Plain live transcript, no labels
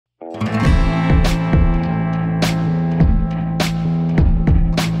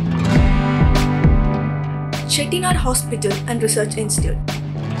Chettinad Hospital and Research Institute.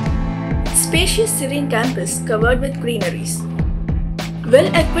 Spacious serene campus covered with greeneries.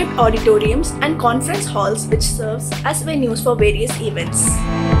 Well-equipped auditoriums and conference halls which serves as venues for various events.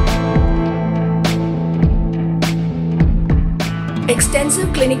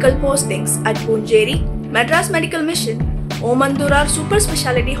 Extensive clinical postings at Punjeri, Madras Medical Mission, Omandurar Super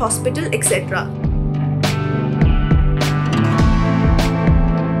Speciality Hospital, etc.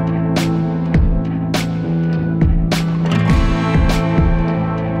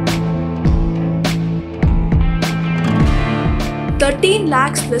 $13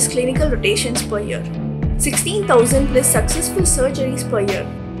 lakhs plus clinical rotations per year, 16,000 plus successful surgeries per year,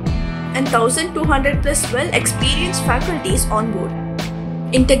 and 1,200 plus well-experienced faculties on board.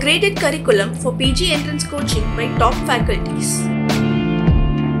 Integrated curriculum for PG entrance coaching by top faculties.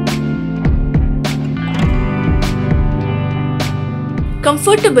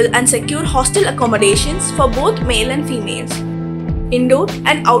 Comfortable and secure hostel accommodations for both male and females. Indoor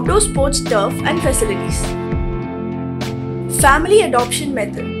and outdoor sports turf and facilities. Family adoption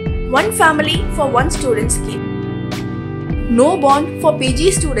method. One family for one student scheme. No bond for PG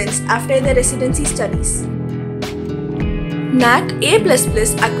students after their residency studies. NAC A++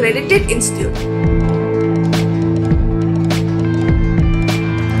 accredited institute.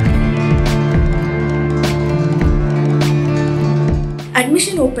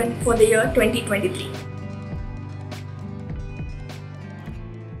 Admission open for the year 2023.